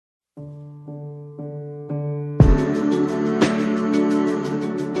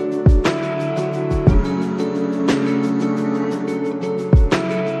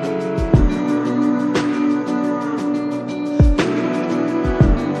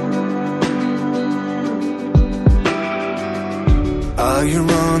While you're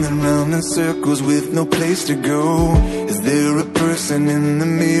running round in circles with no place to go, is there a person in the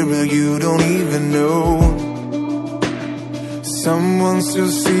mirror you don't even know? Someone still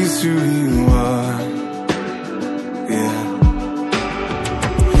sees who you are, yeah.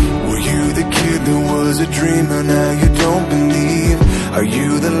 Were you the kid that was a dreamer, now you don't believe? Are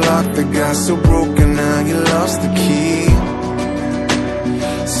you the lock that got so broken, now you lost the key?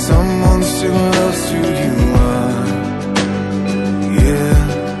 Someone still loves who you are, yeah.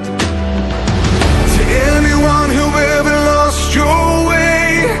 To anyone who ever lost your way,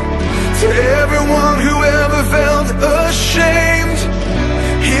 to everyone who ever felt ashamed,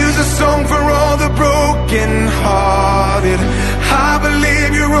 here's a song for all the broken-hearted. I believe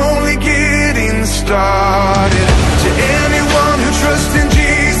you're only getting started. To anyone who trusts in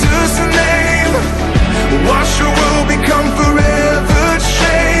Jesus' name, watch your world become forever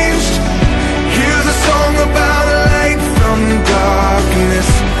changed. Here's a song about a light from darkness.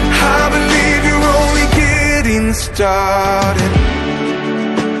 I believe you're only getting started.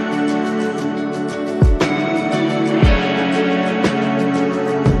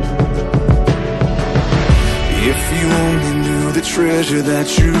 If you only knew the treasure that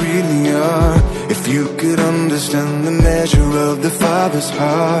you really are, if you could understand the measure of the Father's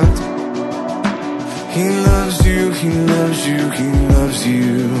heart. He loves you, He loves you, He loves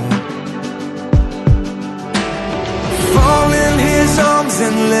you. Fall in His arms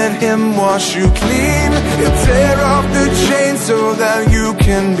and let Him wash you clean. He'll tear off the chains so that you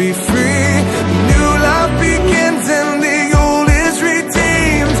can be free. New life begins and the old is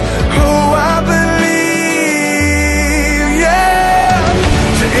redeemed. Oh, I believe, yeah.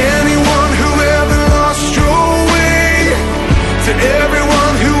 To anyone who ever lost your way, to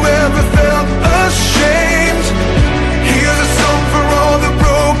everyone who ever felt ashamed, here's a song for all the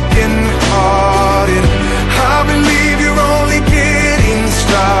broken-hearted. I believe you're only getting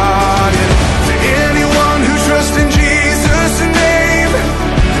started. To anyone who trusts in Jesus' name,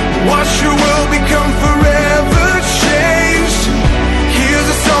 watch your world become forever changed. Here's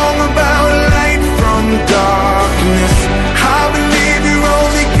a song about light from darkness. I believe you're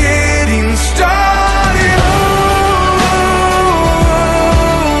only getting started.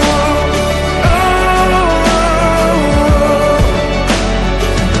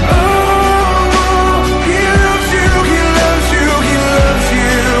 He loves you, He loves you, He loves you.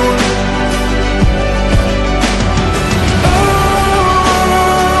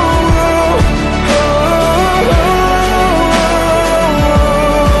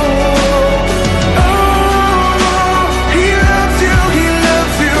 He loves you, He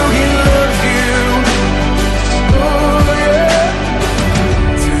loves you, He loves you. Oh yeah.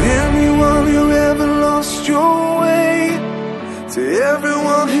 To anyone who ever lost your way, to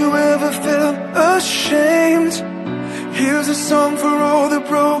everyone who ever felt ashamed, here's a song for all the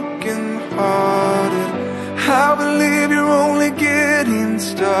broken-hearted. I believe you're only getting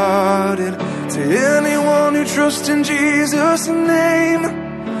started. To anyone who trusts in Jesus' name,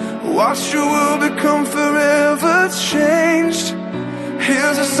 watch your world become forever changed.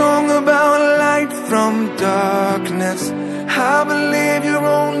 Here's a song about light from darkness. I believe you're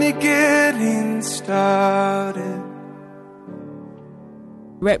only getting started.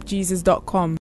 repjesus.com